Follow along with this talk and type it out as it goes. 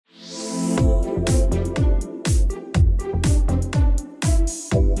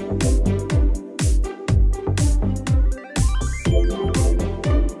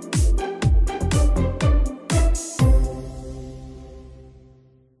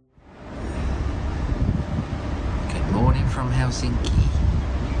from Helsinki.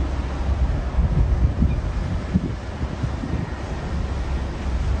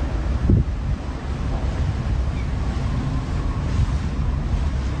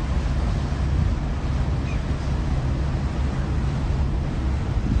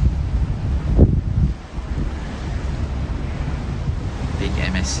 Big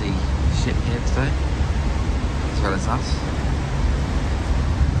MSC ship here today, as well as us.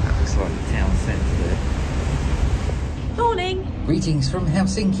 That looks like the town centre there. Morning! Greetings from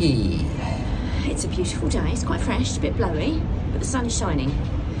Helsinki. It's a beautiful day, it's quite fresh, a bit blowy, but the sun is shining.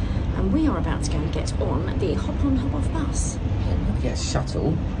 And we are about to go and get on the hop-on, hop-off bus. Yeah, we're going to get a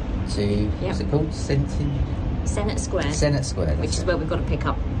shuttle to, what's it called? Senate Square. Senate Square, which is where we've got to pick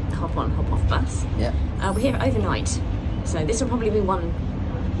up the hop-on, hop-off bus. Yeah. We're here overnight, so this will probably be one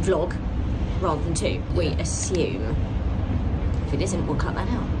vlog rather than two, we assume. If it isn't, we'll cut that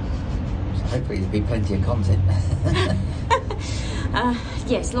out. Hopefully there'll be plenty of content.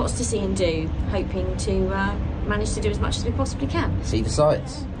 Yes, lots to see and do. Hoping to manage to do as much as we possibly can. See the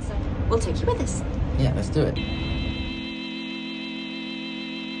sights. So we'll take you with us. Yeah, let's do it.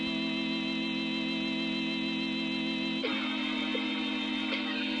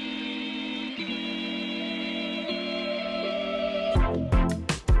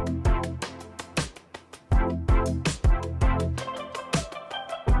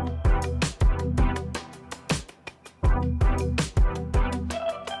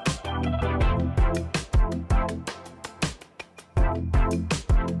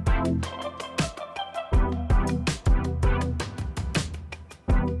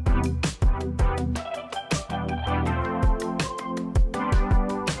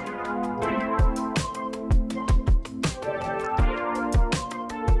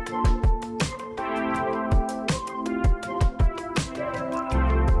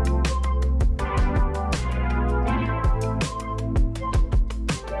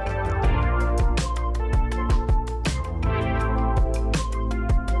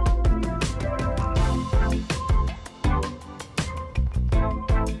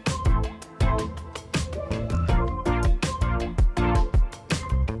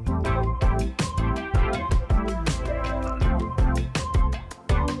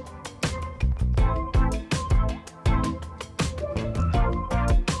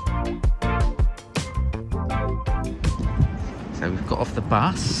 So we've got off the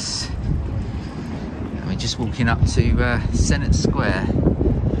bus and we're just walking up to Senate Square.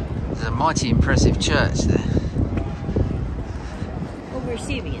 There's a mighty impressive church there. Well, we're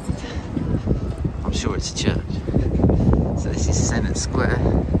assuming it's a church. I'm sure it's a church. So this is Senate Square.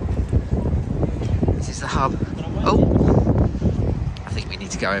 This is the hub. Oh! I think we need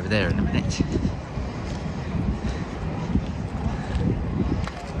to go over there in a minute.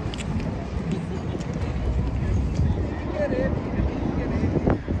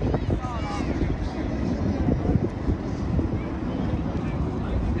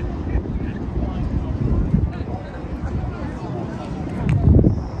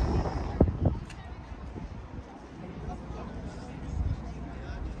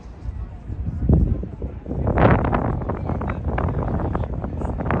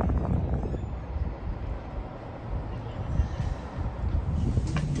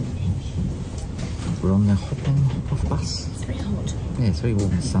 We're on the hop-on, hop-off bus. It's very hot. Yeah, it's very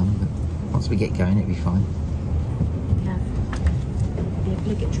warm in the sun, but once we get going, it'll be fine. We have the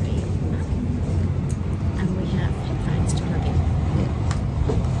obligatory map, and we have headphones to plug in. Yeah.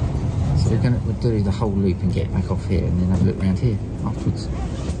 So we'll do the whole loop and get back off here, and then have a look around here afterwards.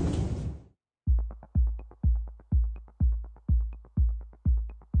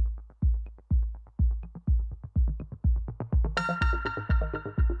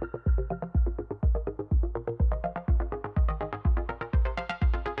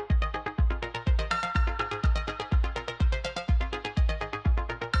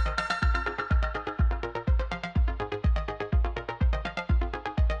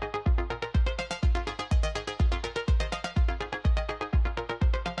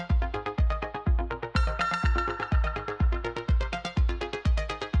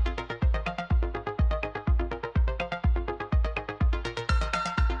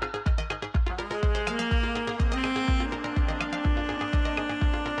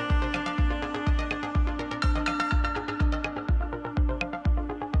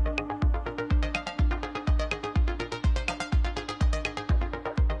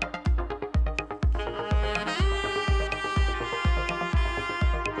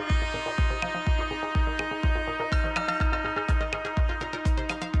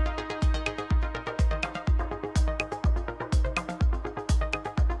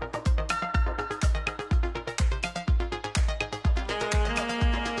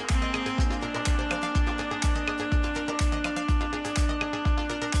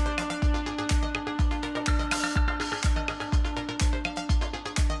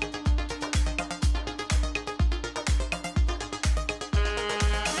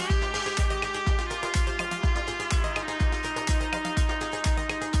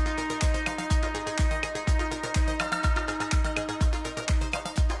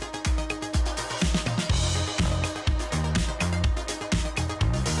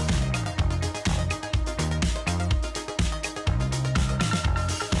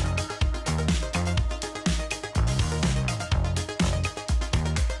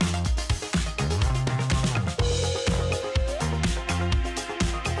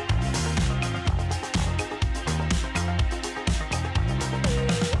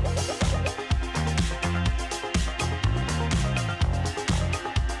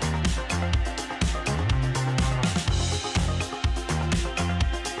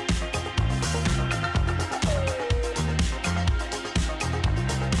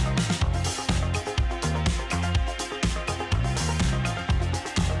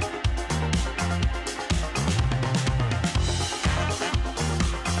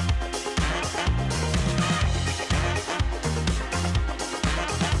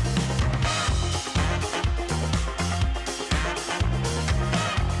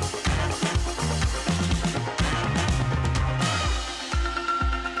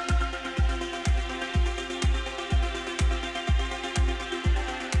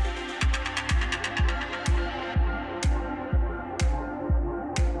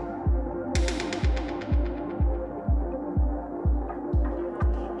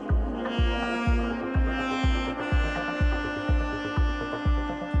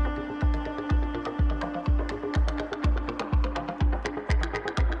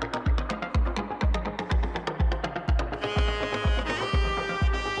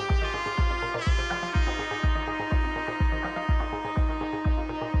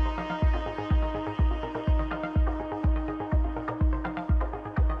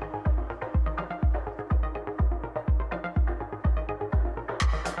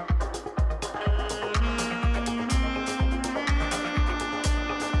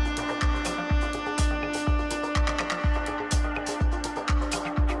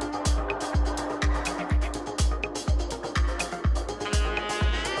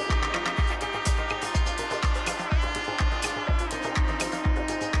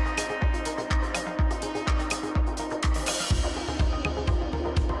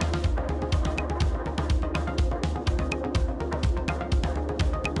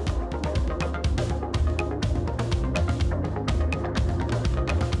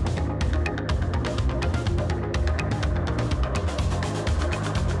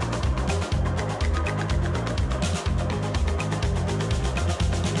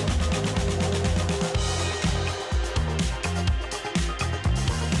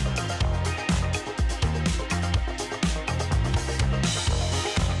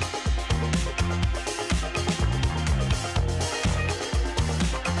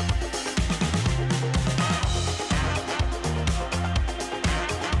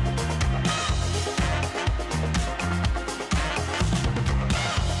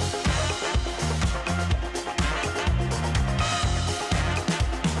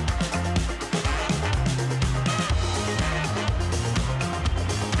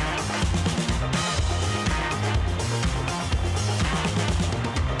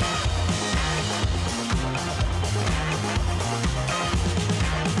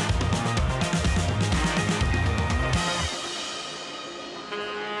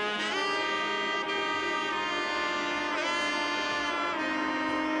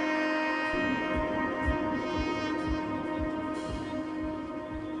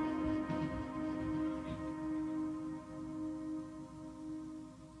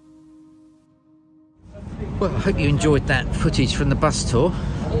 Well, I hope you enjoyed that footage from the bus tour.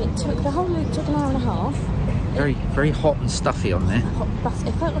 The whole loop took an hour and a half. Very, very hot and stuffy on there. Hot bus.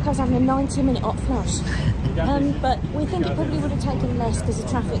 It felt like I was having a 90-minute hot flush. But we think it probably would have taken less because the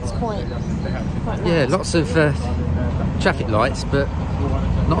traffic's quite loud. Yeah, lots of traffic lights, but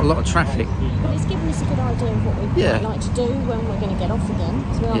not a lot of traffic. But it's given us a good idea of what we'd like to do when we're going to get off again.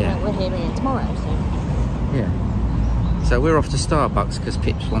 Because we're here again tomorrow. So. Yeah. So we're off to Starbucks because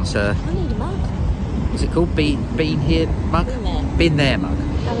Pips wants a... I need a mug. What's it called? Been here mug? Been there mug.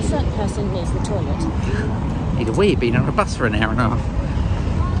 And a certain person needs the toilet. Need a wee, been on a bus for an hour and a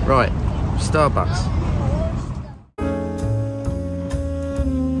half. Right, Starbucks.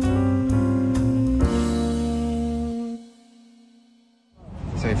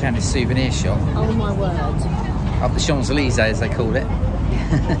 So we found this souvenir shop. Oh my word. Up the Champs-Elysees as they call it.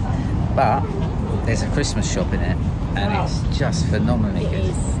 But there's a Christmas shop in it and it's just phenomenally good. It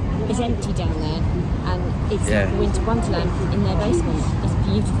is. It's empty down there and it's like a winter wonderland in their basement. It's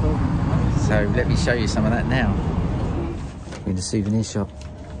beautiful. So let me show you some of that now. We're in the souvenir shop.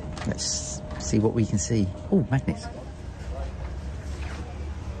 Let's see what we can see. Oh, magnets.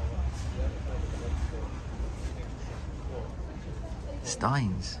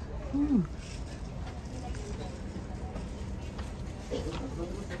 Steins. Mm.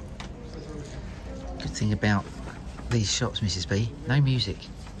 Good thing about these shops, Mrs. B, no music.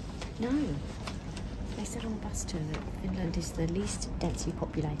 No. They said on the bus tour that Finland is the least densely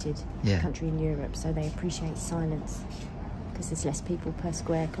populated country in Europe, so they appreciate silence because there's less people per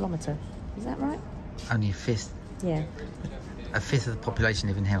square kilometre. Is that right? Only a fifth. Yeah. A fifth of the population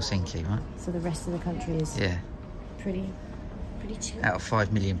live in Helsinki, right? So the rest of the country is pretty chill. Out of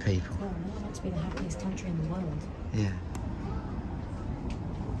 5 million people. Well, it's meant to be the happiest country in the world. Yeah.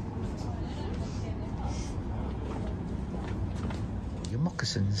 Your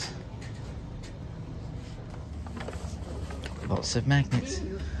moccasins. Lots of magnets.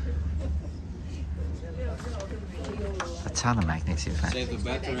 A ton of magnets, in fact. I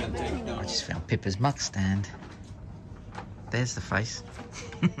just found Pippa's mug stand. There's the face.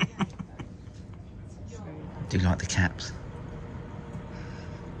 I do like the caps.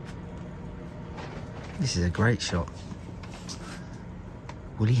 This is a great shop.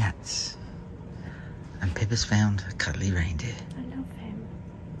 Woolly hats. And Pippa's found a cuddly reindeer. I love him.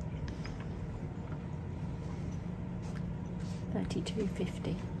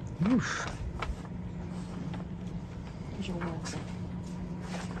 32.50. Oof. Here's your water.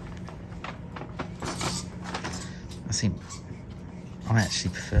 I think I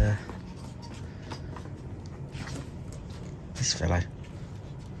actually prefer this fellow.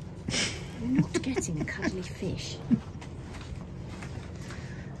 You're not getting a cuddly fish.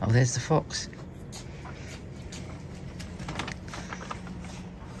 Oh, there's the fox.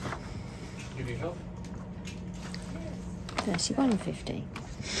 Give you help? 31.50.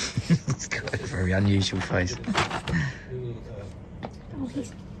 It's got a very unusual face. Oh,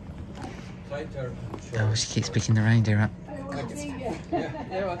 he's... Oh, she keeps picking the reindeer up.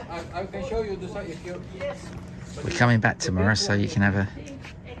 Yeah, I can show you the site if you... We're coming back tomorrow, so you can have a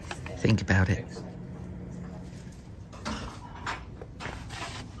think about it.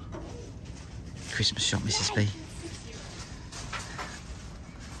 Christmas shop, Mrs. B.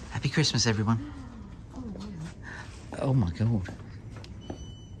 Happy Christmas, everyone. Oh my God.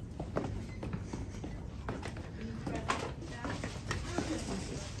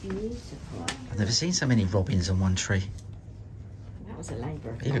 I've never seen so many robins on one tree. That was a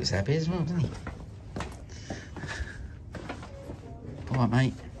labour. He looks happy as well, doesn't he? All right,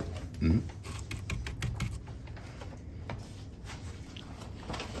 mate. Mm.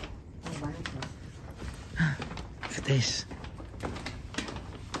 Look at this.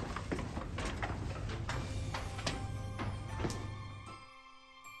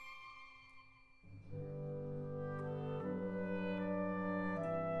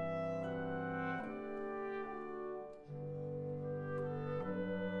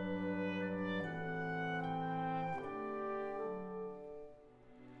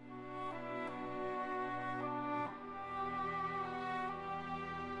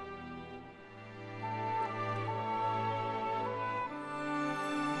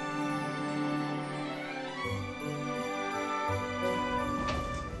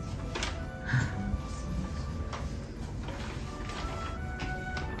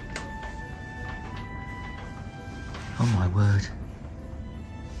 Oh my word.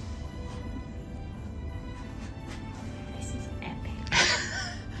 This is epic.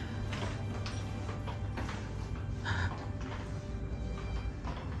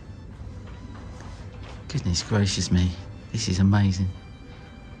 Goodness gracious me. This is amazing.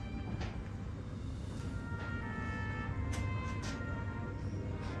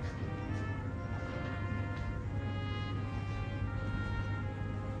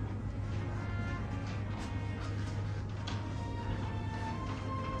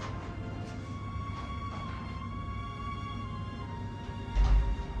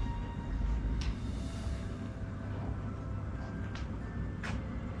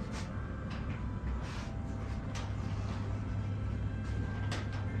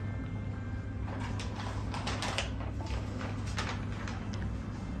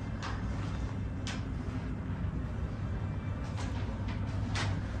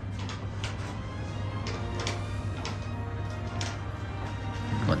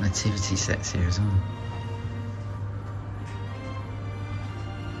 got nativity sets here as well.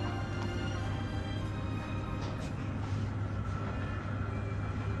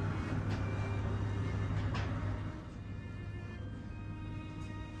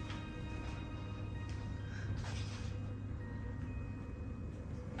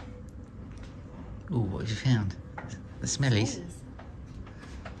 Oh, what have you found? The smellies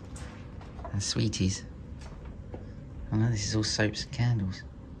and sweeties. Oh no, this is all soaps and candles.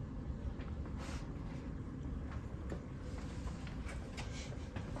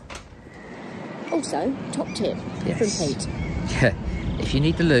 Also, top tip from Pete. Yeah, if you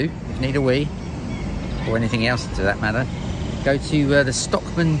need the loo, if you need a wee, or anything else to that matter, go to the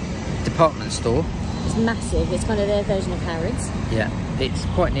Stockman department store. It's massive, it's kind of their version of Harrods. Yeah, it's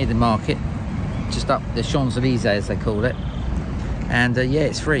quite near the market, just up the Champs-Elysees as they call it. And yeah,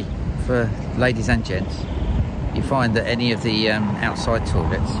 it's free for ladies and gents. You find that any of the outside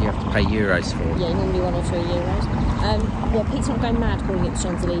toilets you have to pay euros for. Yeah, normally €1 or €2. Yeah, Pete's not going mad calling it the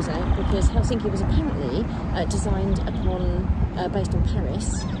Champs-Elysees because Helsinki was apparently designed upon, based on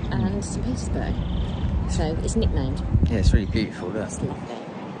Paris and St. Petersburg. So it's nicknamed. Yeah, it's really beautiful, look. It's lovely.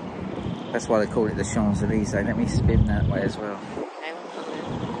 That's why they call it the Champs-Elysees. Let me spin that way as well.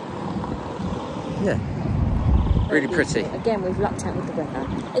 Yeah, really pretty. Again, we've lucked out with the weather.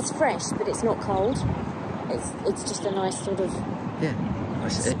 It's fresh, but it's not cold. It's just a nice sort of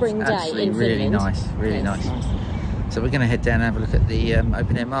spring day in really Finland. Nice, really nice. So we're going to head down and have a look at the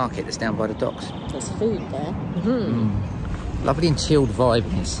open air market that's down by the docks. There's food there. Lovely and chilled vibe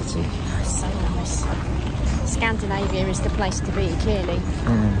in this city. Oh, so nice. Scandinavia is the place to be, clearly.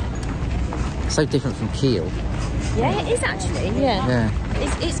 So different from Kiel. Yeah, it is actually. Yeah.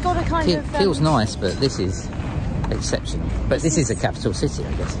 It's got a kind of. Kiel's nice, but this is exceptional. But this is a capital city,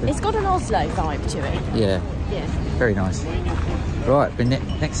 I guess. It's got an Oslo vibe to it. Yeah. Yeah. Very nice. Right, we're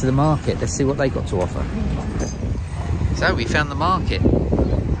next to the market. Let's see what they got to offer. So we found the market.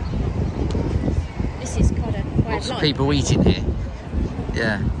 This is quite a lots of people eating here.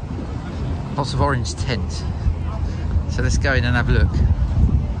 Yeah. Lots of orange tents. So let's go in and have a look.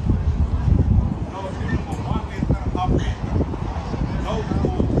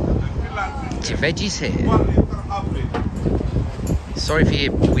 Your veggies here. Sorry if you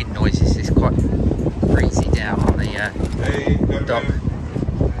hear wind noises, it's quite breezy down on the dock.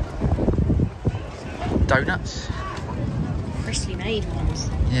 Donuts. Freshly made ones.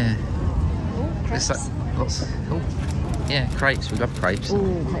 Yeah. Oh, crepes. Lots. Oh, yeah, crepes. We love crepes.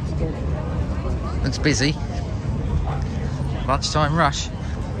 Oh, crepes are good. Looks busy. Lunchtime rush.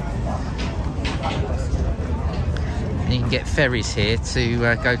 And you can get ferries here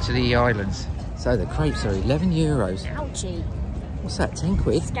to go to the islands. So the crepes are €11. Ouchie. What's that, 10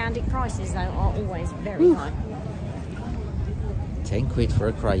 quid? Scandic prices though are always very high. 10 quid for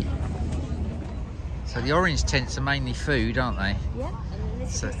a crepe. So the orange tents are mainly food, aren't they? Yeah, and then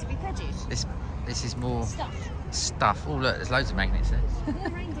this is supposed to be produce. This is more stuff. Oh look, there's loads of magnets there.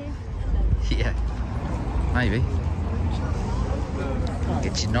 Reindeer. Yeah, maybe.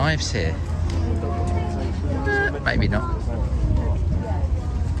 Get your knives here. Maybe not.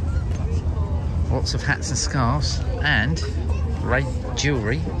 Lots of hats and scarves and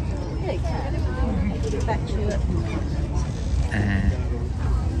jewellery.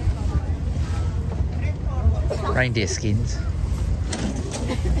 Reindeer skins.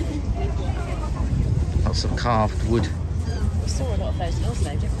 Lots of carved wood. We saw a lot of those in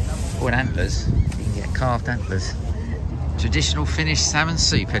Oslo, didn't we? Or antlers. You can get carved antlers. Traditional Finnish salmon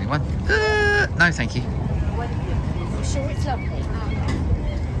soup, anyone? No, thank you. I'm sure it's lovely.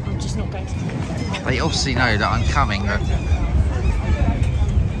 I'm just not going to take it. They obviously know that I'm coming, but...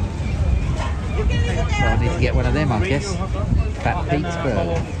 So I need to get one of them, I guess. Fat Pete's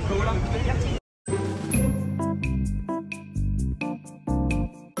burger.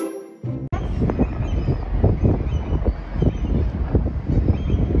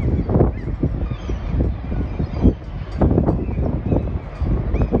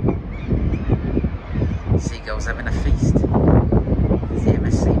 Seagulls having a feast. Is the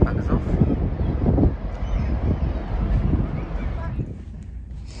MSC buggers off?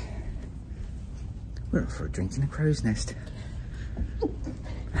 We're up for a drink in a crow's nest.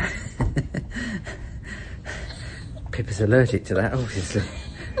 Pippa's allergic to that, obviously.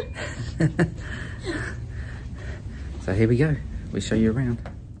 So here we go. We'll show you around.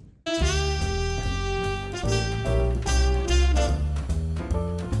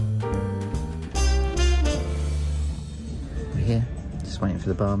 We're here, just waiting for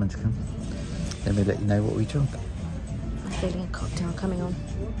the barman to come. Then we'll let you know what we drunk. I'm feeling a cocktail coming on.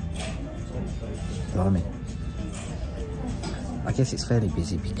 Blimey. I guess it's fairly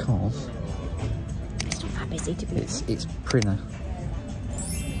busy because It's not that busy to be honest. it's pre-dinner.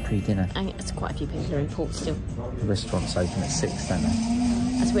 And it's quite a few people are in port still. The restaurants open at 6, don't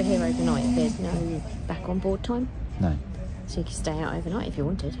they? As we're here overnight, there's no back on board time. No. So you can stay out overnight if you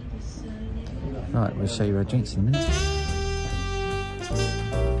wanted. Right, we'll show you our drinks in a minute.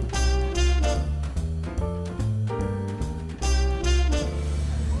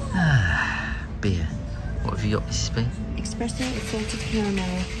 Beer. What have you got, Mrs. B? Espresso and salted caramel.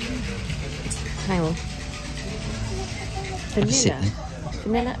 Hang on. a sip, Vanilla.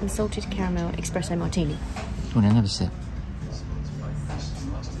 Vanilla and salted caramel espresso martini. Go on then, have a sip.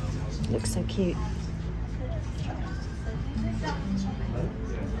 Looks so cute.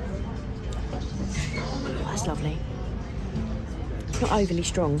 Oh, that's lovely. It's not overly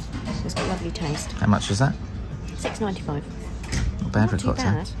strong. It's got lovely taste. How much was that? $6.95. Not bad for a Not too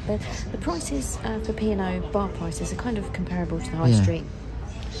cocktail. bad. The prices for P&O bar prices are kind of comparable to the high street.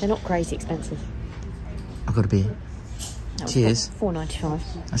 They're not crazy expensive. I've got a beer. Cheers. $4.95.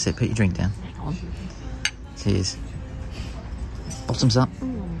 That's it, put your drink down. Hang on. Cheers. Bottoms up.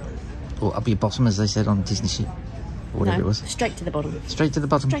 Or up your bottom, as they said on Disney Ship. Or whatever it was. Straight to the bottom. Straight to the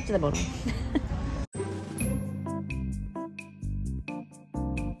bottom. Straight to the bottom.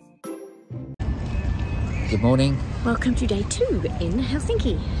 Good morning. Welcome to day 2 in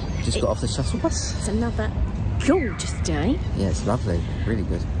Helsinki. Just got off the shuttle bus. It's another gorgeous day. Yeah, it's lovely. Really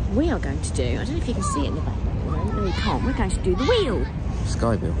good. We are going to do, I don't know if you can see it in the back. No, you can't. We're going to do the wheel.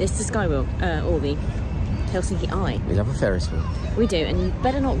 Skywheel. It's the Skywheel, or the Helsinki Eye. We love a Ferris wheel. We do, and you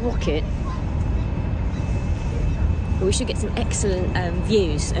better not rock it. But we should get some excellent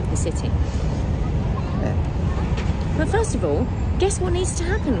views of the city. Yeah. But first of all, guess what needs to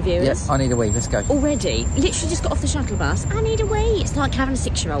happen, viewers? Yes, I need a wee. Let's go. Already, literally just got off the shuttle bus. I need a wee. It's like having a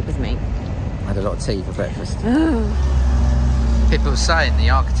 6-year-old with me. I had a lot of tea for breakfast. Oh. People were saying the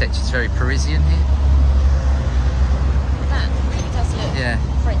architecture's very Parisian here. That really does look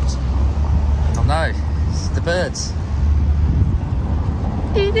French. Oh no, it's the birds.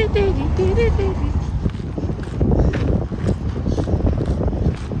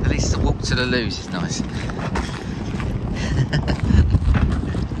 At least the walk to the loos is nice.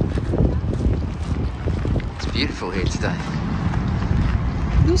 It's beautiful here today.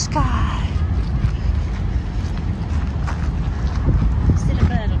 Blue sky. Still a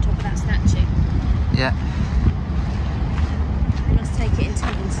bird on top of that statue. Yeah, We must take it in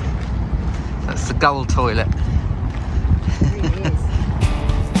turns. that's the gull toilet. It really is.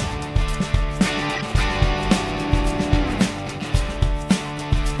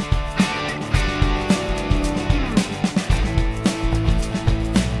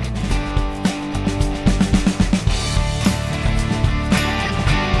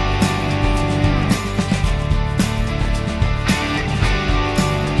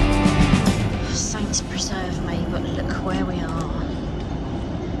 Saints preserve me, but look where we are.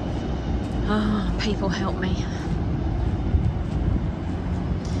 Oh, people help me.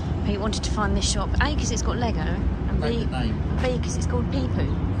 Pete wanted to find this shop, A, because it's got Lego, and B, because it's called Pii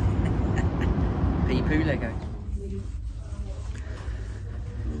Poo. Pii Poo Lego.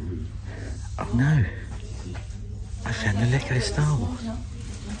 Oh no, I found the Lego Star Wars.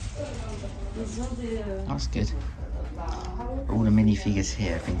 That's good. All the minifigures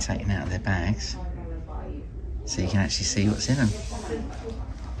here have been taken out of their bags, so you can actually see what's in them.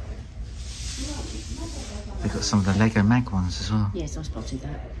 We've got some of the Lego Mag ones as well. Yes, I spotted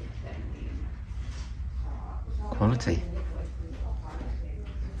that. Quality.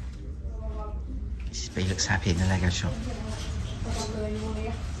 Mrs. B looks happy in the Lego shop.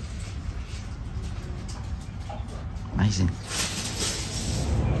 Amazing.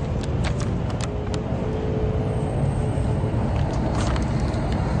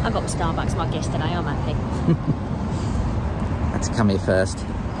 I got Starbucks mug yesterday, I'm happy. Had to come here first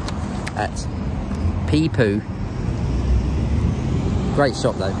at Pii Poo. Great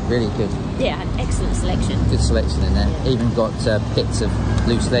shop though, really good. Yeah, an excellent selection. Good selection in there. Yeah. Even got bits of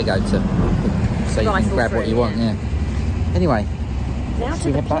loose Lego to, so you can Rifle grab what through, you want. Yeah. Anyway, Now should to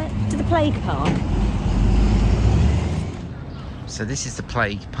we the, head back? to the Plague Park. So this is the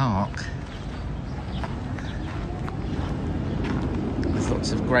Plague Park. There's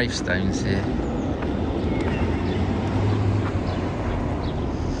lots of gravestones here.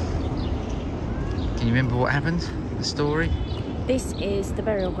 Can you remember what happened? The story? This is the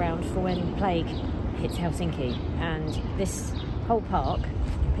burial ground for when plague hits Helsinki, and this whole park,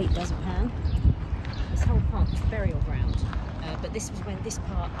 Pete does a pan, this whole park is burial ground. But this was when this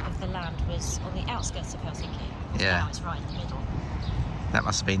part of the land was on the outskirts of Helsinki. Yeah. Now it's right in the middle. That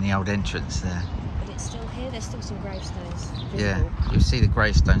must have been the old entrance there. But it's still here. There's still some gravestones visible. Yeah, you'll see the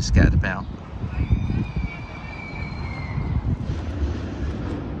gravestones scattered about.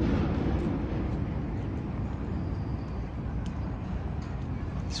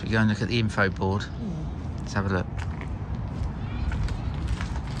 So we go and look at the info board. Let's have a look.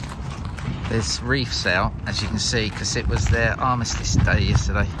 There's reefs out, as you can see, because it was their Armistice Day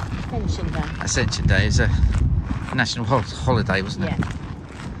yesterday. Ascension Day. Ascension Day is a national holiday, wasn't it? Yeah.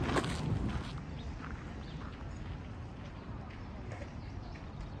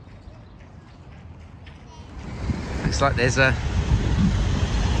 Looks like there's a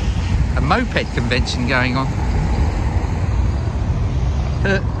moped convention going on.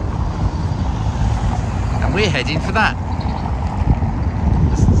 And we're heading for that.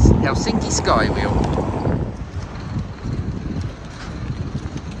 Helsinki Skywheel.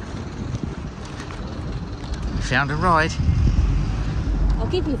 We found a ride. I'll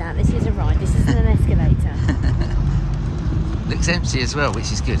give you that. This is a ride. This isn't an escalator. Looks empty as well,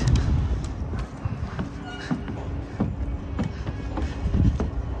 which is good.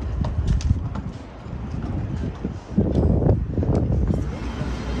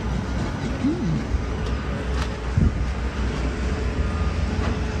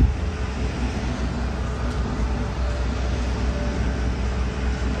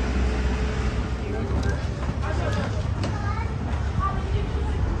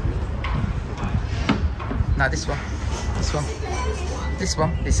 No, this one. This one. This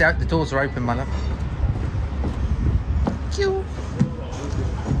one. It's out. The doors are open, my love. Q.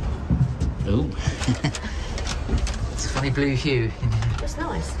 Oh. It's a funny blue hue. It's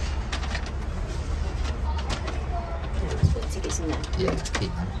nice. Yeah, let's put the tickets in there. Yeah,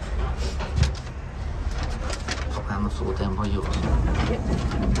 keep them. Pop down the floor down by yours. Yep.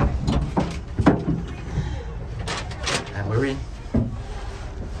 And we're in.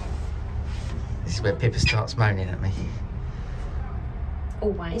 This is where Pippa starts moaning at me.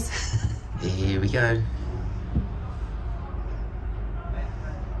 Always. Here we go.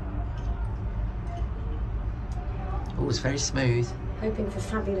 Oh, it's very smooth. Hoping for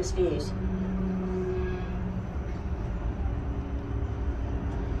fabulous views.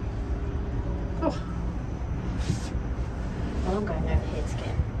 Oh. Well, I'm going over here to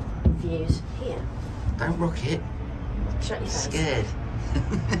get views here. Don't rock it. Shut your face. Scared.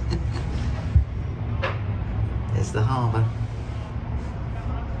 There's the harbour.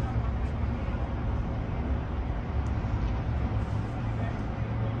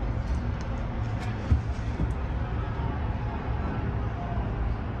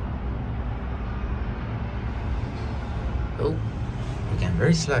 Oh, we're going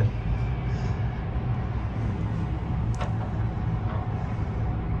very slow.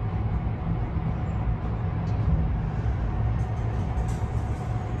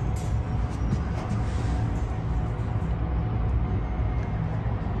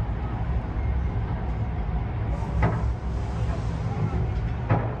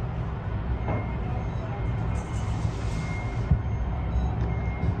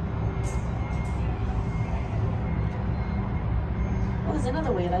 There's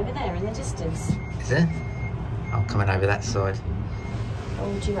another wheel over there in the distance. Is there? I'm coming over that side. Or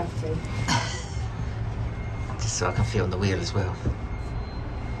would you have to? Just so I can feel on the wheel as well.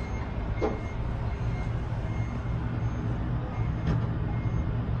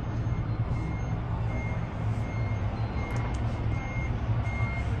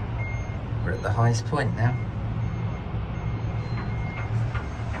 We're at the highest point now.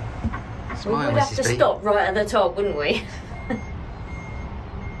 We would have to stop right at the top, wouldn't we?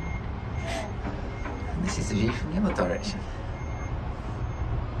 This is the view from the other direction.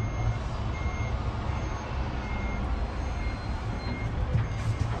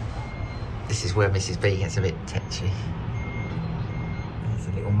 This is where Mrs. B gets a bit tetchy. There's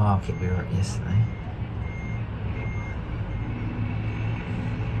a little market we were at yesterday.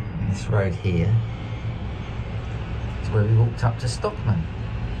 And this road here is where we walked up to Stockman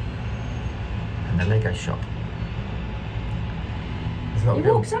and the Lego shop.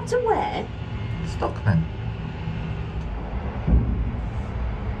 You walked up to where? Stockman.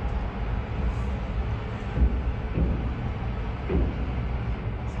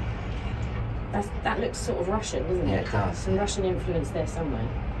 That looks sort of Russian, doesn't it? Yeah, it does. Some Russian influence there somewhere.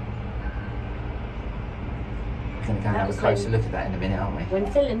 We're going to go and have a closer look at that in a minute, aren't we? When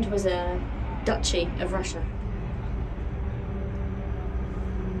Finland was a duchy of Russia.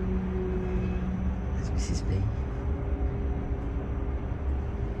 There's Mrs. B.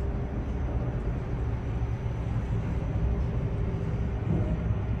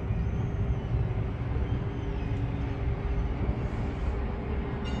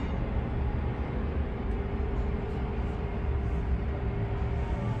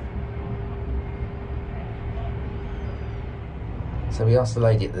 So we asked the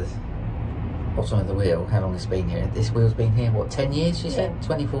lady at the bottom of the wheel how long it's been here. This wheel's been here, what, 10 years she said?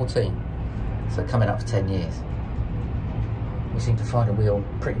 2014. So coming up for 10 years. We seem to find a wheel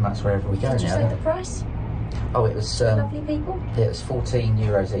pretty much wherever we go now. Did you say the price? Oh, it was... lovely people? Yeah, it was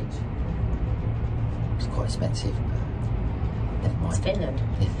 €14 each. It's quite expensive, but never mind. It's Finland.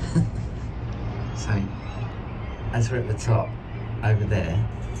 Yeah. So, as we're at the top, over there,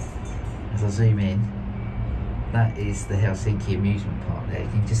 as I zoom in, that is the Helsinki amusement park there. You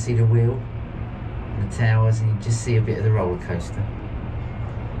can just see the wheel, and the towers, and you can just see a bit of the roller coaster.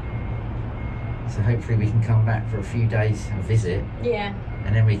 So hopefully we can come back for a few days and visit. Yeah.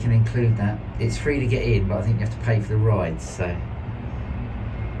 And then we can include that. It's free to get in, but I think you have to pay for the rides, so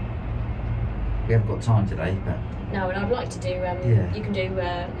we haven't got time today, but... No, and I'd like to do, you can do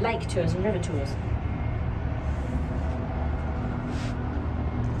lake tours and river tours.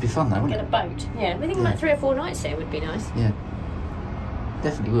 It'd be fun though, wouldn't it? Get a boat, yeah. We think about 3 or 4 nights there would be nice. Yeah,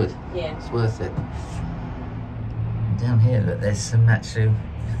 definitely would. Yeah. It's worth it. And down here, look, there's some actual,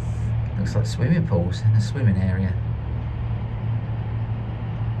 looks like swimming pools in a swimming area.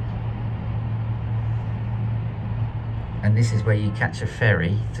 And this is where you catch a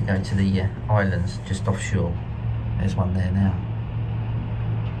ferry to go to the islands just offshore. There's one there now.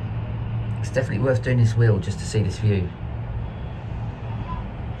 It's definitely worth doing this wheel just to see this view.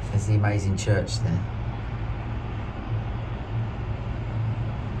 There's the amazing church there.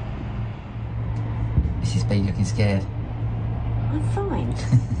 Mrs. B looking scared. I'm fine.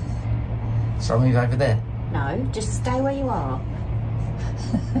 So I'll move over there? No, just stay where you are.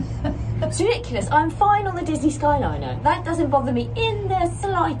 It's ridiculous. I'm fine on the Disney Skyliner. That doesn't bother me in the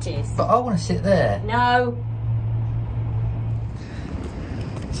slightest. But I want to sit there. No.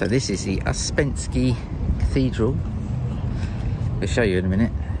 So this is the Ouspensky Cathedral. I'll show you in a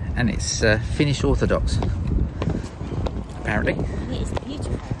minute. And it's Finnish Orthodox, apparently. It is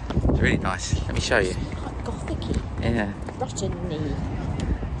beautiful. It's really nice. Let me show you. It's quite gothic-y. Yeah. Russian-y.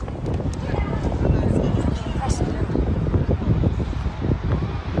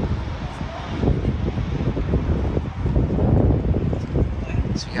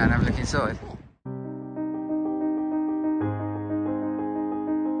 So we go and have a look inside.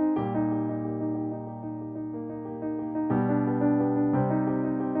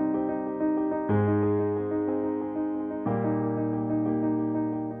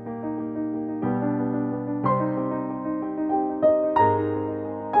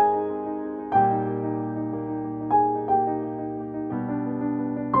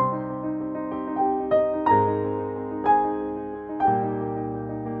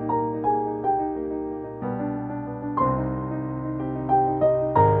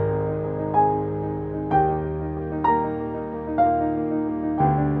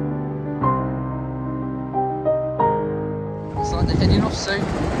 Like they're heading off soon.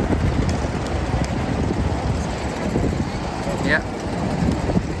 Yeah.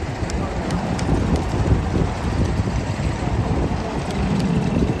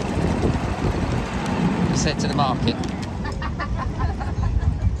 Let's head to the market.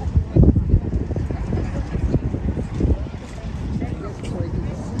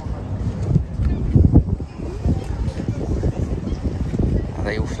 Are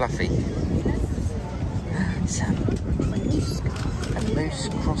they all fluffy? A moose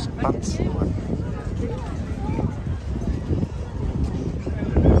cross buns.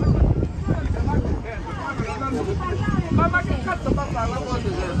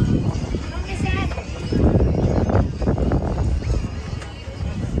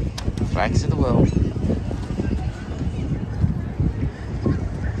 Flags of the world.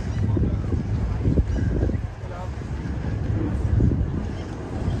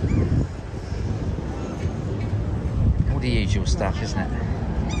 The usual stuff, isn't it?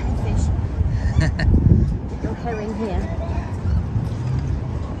 Fish. Your herring here.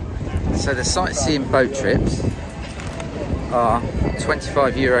 So the sightseeing boat trips are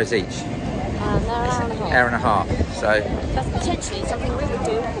 €25 each. Hour and a half. So that's potentially something we would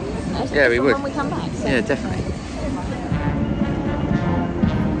do. Yeah, we would. When we come back. So. Yeah, definitely.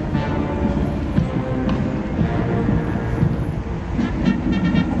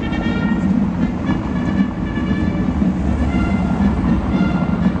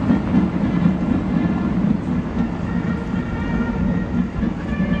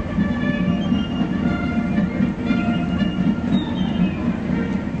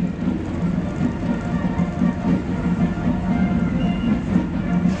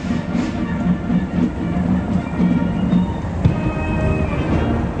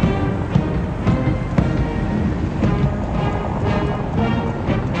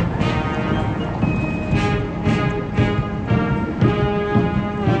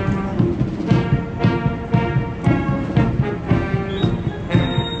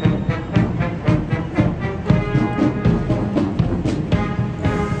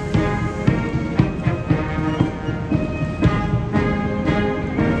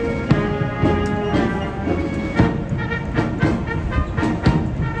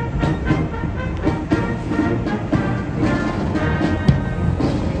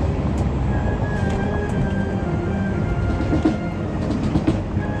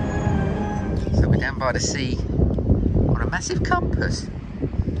 by the sea on a massive compass,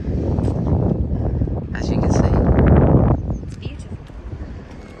 as you can see. It's beautiful.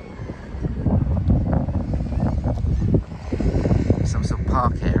 Some sort of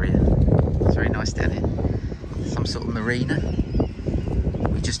park area. It's very nice down here. Some sort of marina.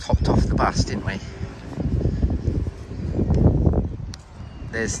 We just hopped off the bus, didn't we?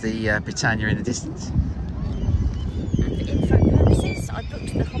 There's the Britannia in the distance. And for info purposes, I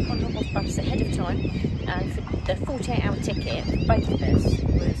booked the hop-on hop-off bus ahead of time, and for the 48-hour ticket for both of us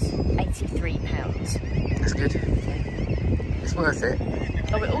was £83. That's good. It's worth it.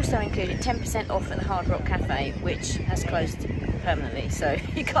 Oh, it also included 10% off at the Hard Rock Cafe, which has closed permanently, so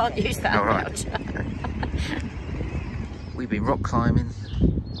you can't use that voucher. We've been rock climbing.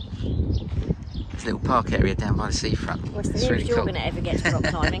 This little park area down by the seafront. What's the it's nearest really you're cool. going to ever get to rock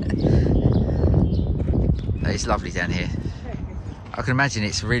climbing? It's lovely down here. I can imagine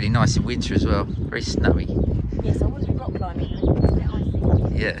it's really nice in winter as well. Very snowy. Yes, I want to be rock climbing. It's a bit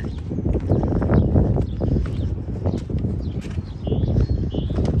icy. Yeah.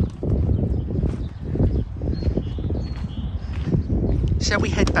 Shall we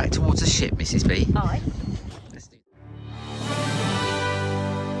head back towards the ship, Mrs. B? Aye. Let's do that.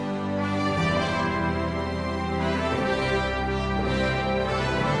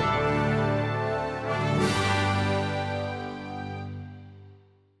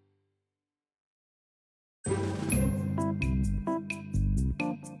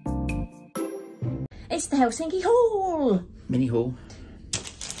 It's the Helsinki Hall. Mini hall.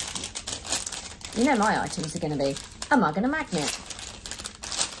 You know my items are going to be a mug and a magnet.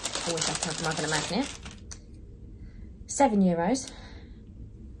 Always have to have a mug and a magnet. €7.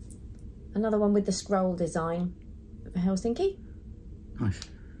 Another one with the scroll design for Helsinki. Nice.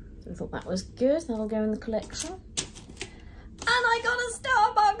 So I thought that was good. That'll go in the collection. And I got a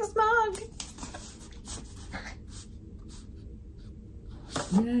Starbucks mug.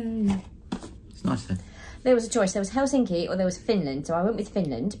 Yay. It's nice though. There was a choice. There was Helsinki or there was Finland. So I went with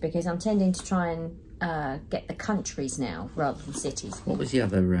Finland because I'm tending to try and get the countries now rather than cities. What was the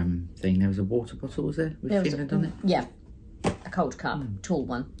other thing? There was a water bottle, was there? With Finland on it? Yeah. A cold cup, tall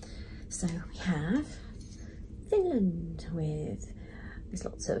one. So we have Finland with, there's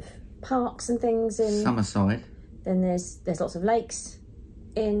lots of parks and things in. Summerside. Then there's lots of lakes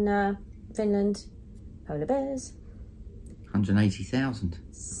in Finland. Polar bears. 180,000.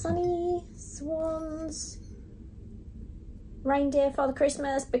 Sunny, swans, reindeer, Father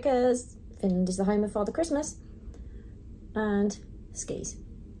Christmas, because Finland is the home of Father Christmas, and skis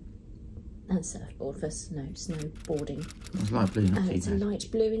and surfboard for snowboarding. It was light blue, not And too it's a bad. light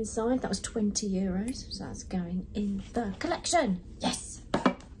blue inside. That was €20, so that's going in the collection. Yes.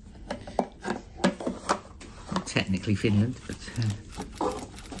 Not technically Finland, but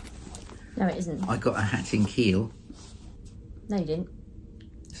No, it isn't. I got a hat in Kiel. No, you didn't.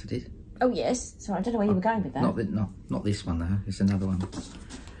 Yes, I did. Oh yes. Sorry, I don't know where you were going with that. Not this one though. It's another one.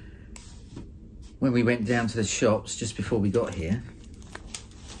 When we went down to the shops just before we got here,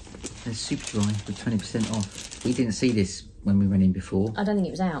 there's Superdry with 20% off. We didn't see this when we went in before. I don't think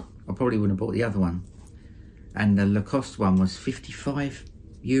it was out. I probably wouldn't have bought the other one. And the Lacoste one was €55.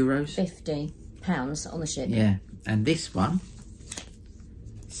 £50 on the ship. Yeah, and this one,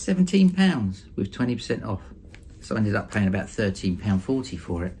 £17 with 20% off. So I ended up paying about £13.40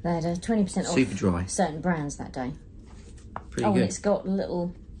 for it. They had a 20% off Superdry. certain brands that day. Pretty Oh, good. and it's got a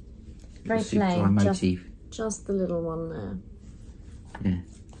little, very Superdry plain, motif. just the little one there. Yeah,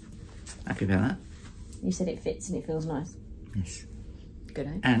 happy about that. You said it fits and it feels nice. Yes. Good,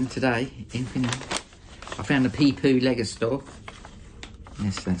 eh? And today in Finland, I found the Pii Poo Lego store.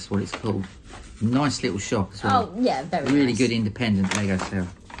 Yes, that's what it's called. Nice little shop as well. Oh, yeah, very Really nice. good independent Lego sale.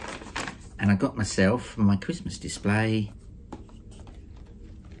 And I got myself for my Christmas display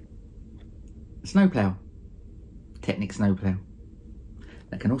a snowplow, Technic snowplow.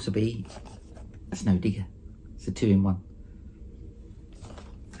 That can also be a snow digger. It's a 2-in-1.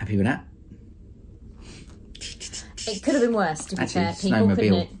 Happy with that? It could have been worse, to be Actually, fair, people,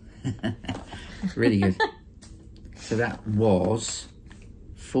 couldn't snowmobile. it? It's really good. So that was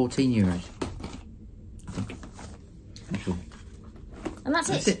 €14. I think. That's all. And that's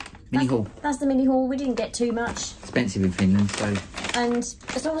it. Mini haul. That's the mini haul. We didn't get too much. Expensive in Finland, so And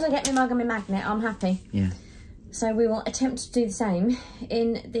as long as I get my mug and my magnet, I'm happy. yeah. So we will attempt to do the same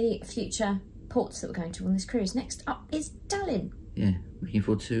in the future ports that we're going to on this cruise. Next up is Tallinn. Yeah, looking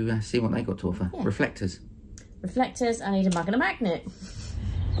forward to seeing what they got to offer. Yeah. Reflectors. Reflectors, I need a mug and a magnet.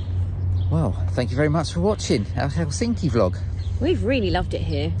 Well, thank you very much for watching our Helsinki vlog. We've really loved it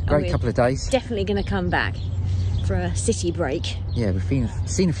here. Great couple of days. Definitely going to come back. for a city break. Yeah, we've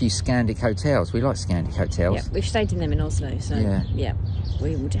seen a few Scandic hotels. We like Scandic hotels. Yeah, we've stayed in them in Oslo, so yeah,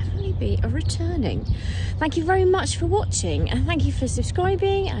 we will definitely be returning. Thank you very much for watching, and thank you for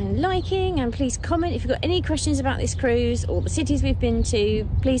subscribing and liking, and please comment if you've got any questions about this cruise or the cities we've been to.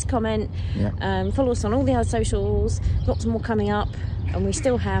 Please comment. Follow us on all the other socials. Lots more coming up, and we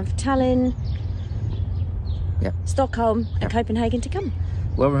still have Tallinn, Stockholm and Copenhagen to come.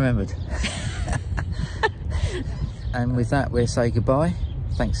 Well remembered. And with that, we'll say goodbye.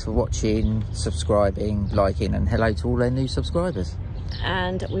 Thanks for watching, subscribing, liking, and hello to all our new subscribers.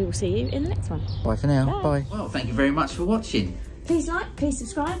 And we will see you in the next one. Bye for now. Bye. Well, thank you very much for watching. Please like, please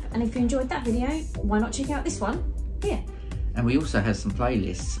subscribe, and if you enjoyed that video, why not check out this one here? And we also have some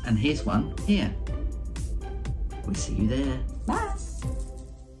playlists, and here's one here. We'll see you there. Bye.